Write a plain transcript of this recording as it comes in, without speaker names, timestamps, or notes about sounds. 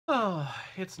Oh,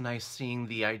 it's nice seeing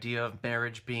the idea of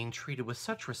marriage being treated with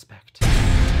such respect.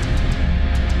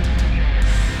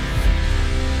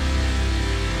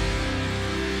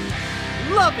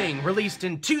 Loving, released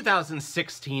in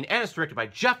 2016, and it's directed by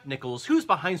Jeff Nichols, who's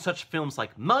behind such films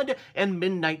like Mud and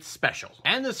Midnight Special.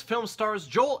 And this film stars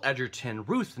Joel Edgerton,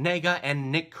 Ruth Negga,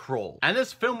 and Nick Kroll. And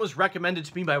this film was recommended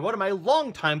to me by one of my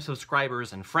longtime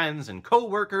subscribers and friends and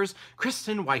co-workers,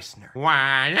 Kristen Weissner.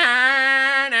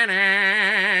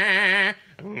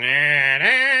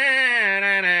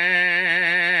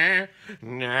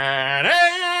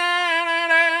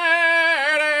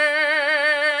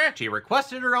 She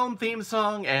requested her own theme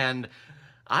song, and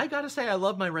I gotta say I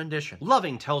love my rendition.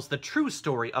 Loving tells the true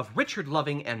story of Richard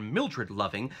Loving and Mildred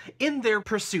Loving in their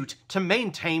pursuit to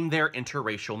maintain their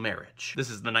interracial marriage.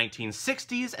 This is the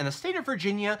 1960s, and the state of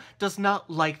Virginia does not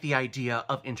like the idea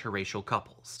of interracial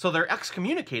couples. So they're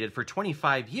excommunicated for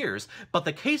 25 years, but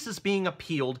the case is being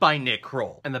appealed by Nick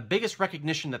Kroll. And the biggest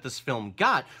recognition that this film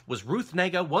got was Ruth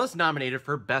Negga was nominated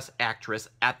for Best Actress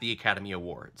at the Academy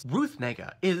Awards. Ruth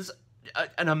Negga is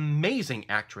an amazing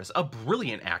actress, a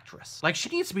brilliant actress. Like, she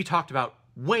needs to be talked about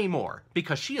way more,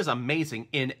 because she is amazing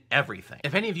in everything.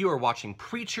 If any of you are watching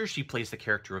Preacher, she plays the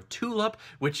character of Tulip,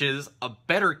 which is a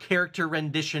better character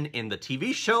rendition in the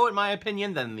TV show, in my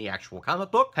opinion, than the actual comic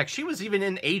book. Heck, she was even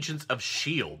in Agents of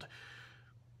S.H.I.E.L.D.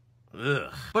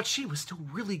 Ugh. But she was still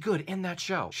really good in that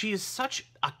show. She is such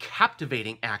a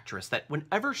captivating actress that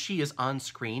whenever she is on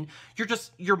screen,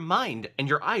 your mind and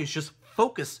your eyes just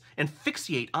focus and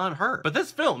fixate on her. But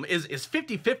this film is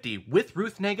 50-50 with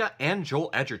Ruth Negga and Joel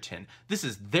Edgerton. This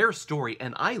is their story,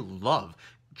 and I love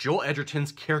Joel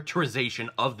Edgerton's characterization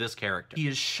of this character. He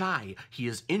is shy, he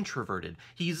is introverted,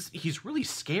 he's really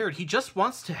scared, he just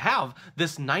wants to have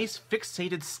this nice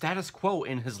fixated status quo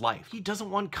in his life. He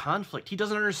doesn't want conflict, he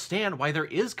doesn't understand why there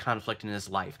is conflict in his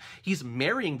life. He's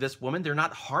marrying this woman, they're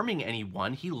not harming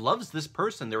anyone, he loves this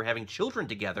person, they're having children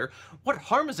together, what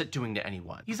harm is it doing to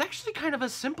anyone? He's actually kind of a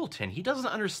simpleton, he doesn't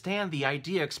understand the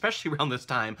idea, especially around this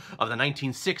time, of the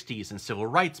 1960s and civil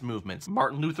rights movements,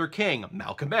 Martin Luther King,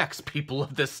 Malcolm X, people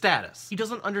of this status. He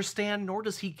doesn't understand, nor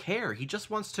does he care. He just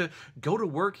wants to go to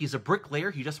work. He's a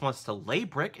bricklayer. He just wants to lay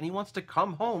brick, and he wants to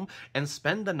come home and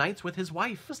spend the nights with his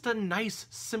wife. Just a nice,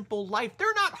 simple life.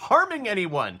 They're not harming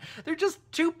anyone. They're just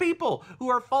two people who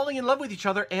are falling in love with each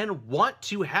other and want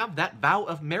to have that vow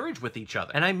of marriage with each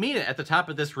other. And I mean it at the top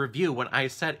of this review when I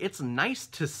said it's nice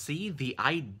to see the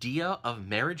idea of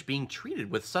marriage being treated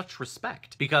with such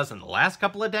respect. Because in the last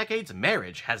couple of decades,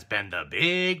 marriage has been the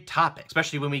big topic,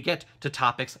 especially when we get to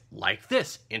topics like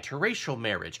this, interracial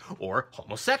marriage, or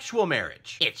homosexual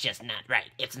marriage. It's just not right.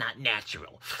 It's not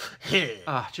natural.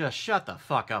 Just shut the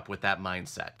fuck up with that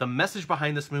mindset. The message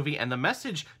behind this movie, and the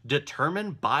message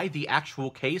determined by the actual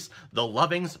case, the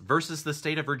Lovings versus the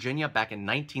state of Virginia back in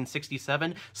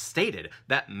 1967, stated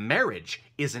that marriage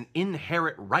is an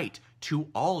inherent right to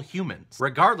all humans.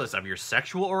 Regardless of your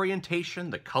sexual orientation,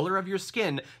 the color of your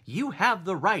skin, you have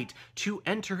the right to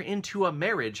enter into a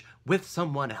marriage with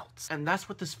someone else. And that's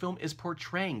what this film is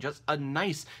portraying. Just a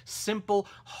nice, simple,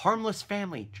 harmless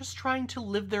family just trying to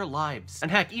live their lives. And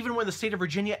heck, even when the state of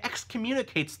Virginia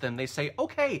excommunicates them, they say,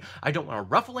 okay, I don't want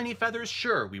to ruffle any feathers,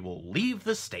 sure, we will leave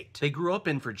the state. They grew up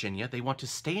in Virginia, they want to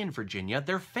stay in Virginia,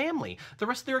 their family, the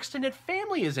rest of their extended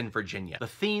family is in Virginia. The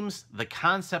themes, the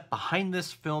concept behind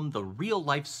this film, the real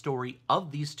life story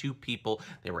of these two people,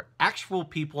 they were actual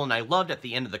people, and I loved at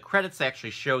the end of the credits, they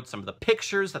actually showed some of the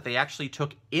pictures that they actually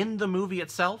took in the movie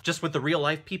itself, just with the real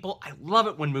life people. I love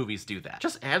it when movies do that.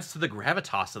 Just adds to the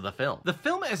gravitas of the film. The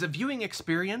film as a viewing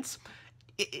experience,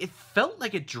 it felt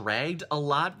like it dragged a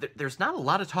lot. There's not a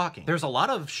lot of talking. There's a lot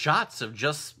of shots of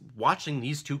just watching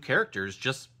these two characters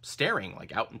just staring,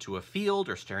 like out into a field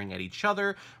or staring at each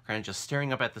other, kind of just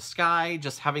staring up at the sky,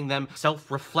 just having them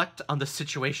self-reflect on the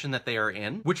situation that they are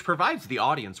in, which provides the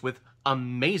audience with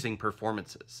amazing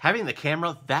performances. Having the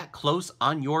camera that close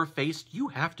on your face, you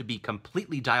have to be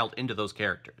completely dialed into those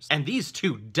characters. And these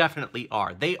two definitely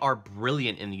are. They are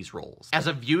brilliant in these roles. As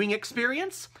a viewing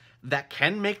experience, that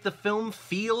can make the film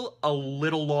feel a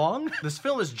little long. This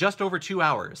film is just over 2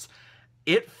 hours.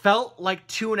 It felt like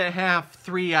 2.5,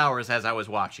 3 hours as I was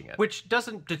watching it, which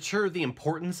doesn't deter the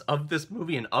importance of this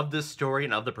movie and of this story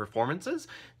and of the performances.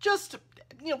 Just,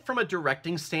 you know, from a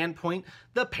directing standpoint,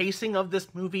 the pacing of this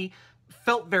movie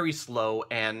felt very slow,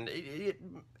 and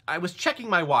I was checking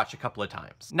my watch a couple of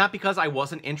times. Not because I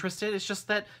wasn't interested, it's just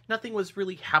that nothing was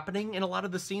really happening in a lot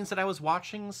of the scenes that I was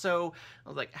watching, so I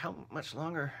was like, how much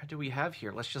longer do we have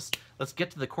here? Let's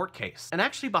get to the court case. And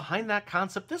actually behind that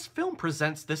concept, this film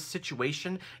presents this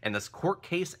situation and this court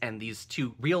case and these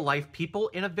two real-life people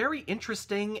in a very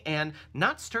interesting and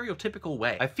not stereotypical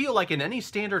way. I feel like in any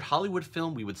standard Hollywood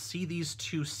film, we would see these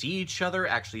two see each other,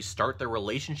 actually start their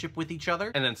relationship with each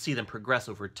other, and then see them progress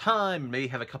over time, maybe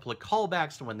have a couple of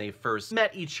callbacks to when they first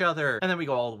met each other, and then we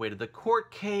go all the way to the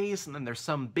court case, and then there's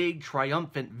some big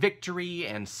triumphant victory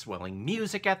and swelling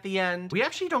music at the end. We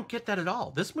actually don't get that at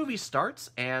all. This movie starts,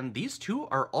 and these two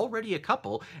are already a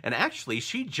couple, and actually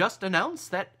she just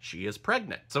announced that she is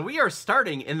pregnant. So we are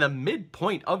starting in the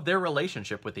midpoint of their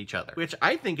relationship with each other, which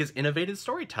I think is innovative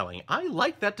storytelling. I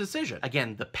like that decision.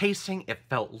 Again, the pacing, it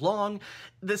felt long.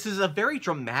 This is a very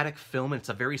dramatic film, and it's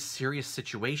a very serious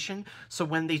situation, so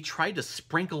when they tried to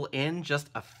sprinkle in just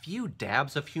a few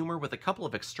dabs of humor with a couple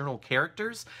of external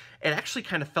characters, it actually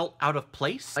kind of felt out of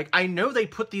place. Like, I know they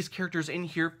put these characters in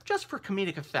here just for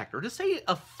comedic effect, or to say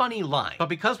a funny line, but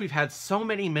because we've had so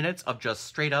many minutes of just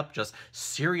straight up, just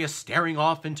serious staring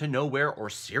off into nowhere, or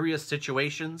serious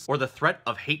situations, or the threat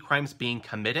of hate crimes being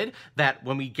committed, that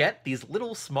when we get these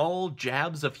little small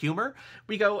jabs of humor,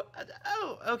 we go,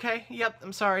 oh, okay, yep,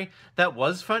 I'm sorry, that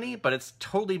was funny, but it's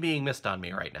totally being missed on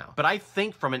me right now. But I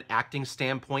think from an acting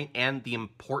standpoint and the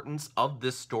importance of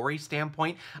this story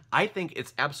standpoint, I think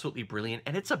it's absolutely brilliant,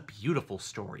 and it's a beautiful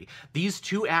story. These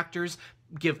two actors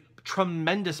give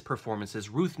tremendous performances.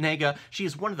 Ruth Negga, she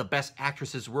is one of the best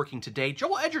actresses working today.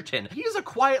 Joel Edgerton, he's a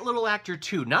quiet little actor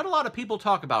too. Not a lot of people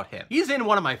talk about him. He's in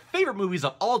one of my favorite movies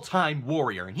of all time,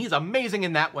 Warrior, and he's amazing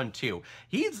in that one too.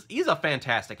 He's a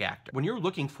fantastic actor. When you're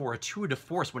looking for a tour de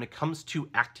force when it comes to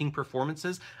acting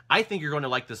performances, I think you're going to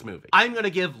like this movie. I'm going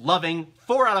to give Loving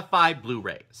 4 out of 5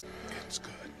 Blu-rays. It's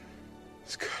good.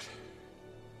 It's good.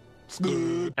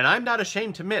 And I'm not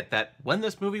ashamed to admit that when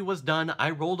this movie was done,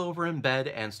 I rolled over in bed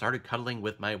and started cuddling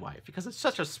with my wife because it's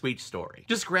such a sweet story.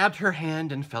 Just grabbed her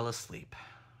hand and fell asleep.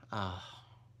 Oh,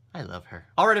 I love her.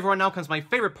 Alright everyone, now comes my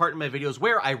favorite part in my videos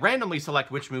where I randomly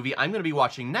select which movie I'm going to be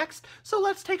watching next, so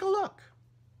let's take a look.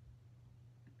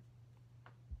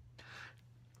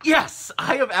 Yes!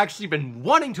 I have actually been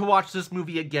wanting to watch this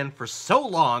movie again for so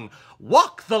long.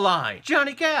 Walk the Line!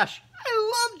 Johnny Cash!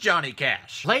 I love Johnny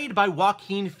Cash. Played by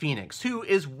Joaquin Phoenix, who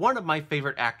is one of my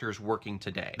favorite actors working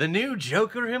today. The new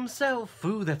Joker himself.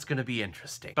 Ooh, that's gonna be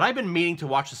interesting. But I've been meaning to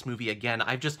watch this movie again.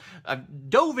 I've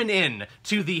dove in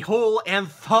to the whole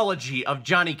anthology of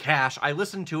Johnny Cash. I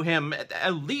listen to him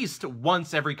at least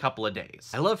once every couple of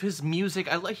days. I love his music.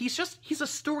 He's a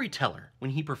storyteller when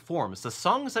he performs. The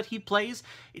songs that he plays,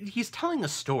 he's telling a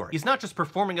story. He's not just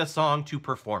performing a song to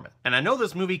perform it. And I know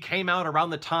this movie came out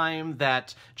around the time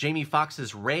that Jamie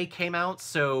Foxx's Ray came out,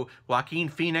 so Joaquin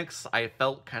Phoenix, I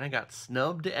felt, kind of got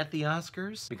snubbed at the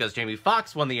Oscars because Jamie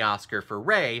Foxx won the Oscar for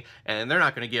Ray, and they're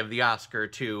not going to give the Oscar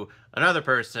to another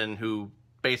person who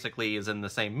basically is in the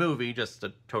same movie, just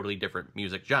a totally different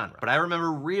music genre. But I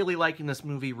remember really liking this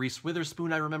movie. Reese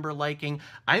Witherspoon I remember liking.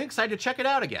 I'm excited to check it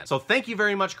out again. So thank you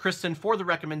very much, Kristen, for the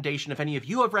recommendation. If any of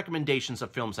you have recommendations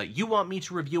of films that you want me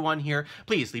to review on here,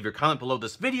 please leave your comment below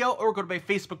this video or go to my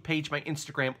Facebook page, my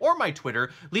Instagram, or my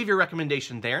Twitter. Leave your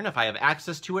recommendation there, and if I have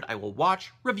access to it, I will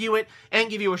watch, review it,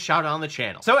 and give you a shout out on the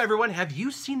channel. So everyone, have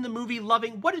you seen the movie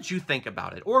Loving? What did you think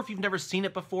about it? Or if you've never seen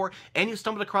it before and you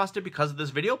stumbled across it because of this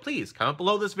video, please comment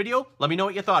below this video, let me know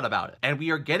what you thought about it. And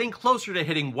we are getting closer to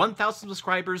hitting 1,000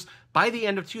 subscribers by the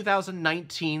end of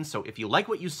 2019, so if you like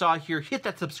what you saw here, hit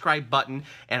that subscribe button,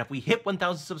 and if we hit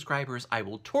 1,000 subscribers, I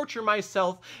will torture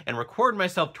myself and record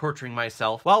myself torturing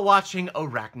myself while watching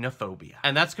Arachnophobia.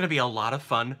 And that's gonna be a lot of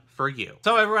fun for you.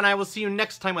 So everyone, I will see you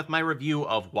next time with my review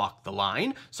of Walk the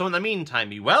Line. So in the meantime,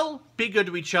 be well, be good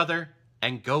to each other,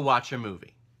 and go watch a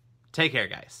movie. Take care,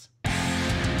 guys.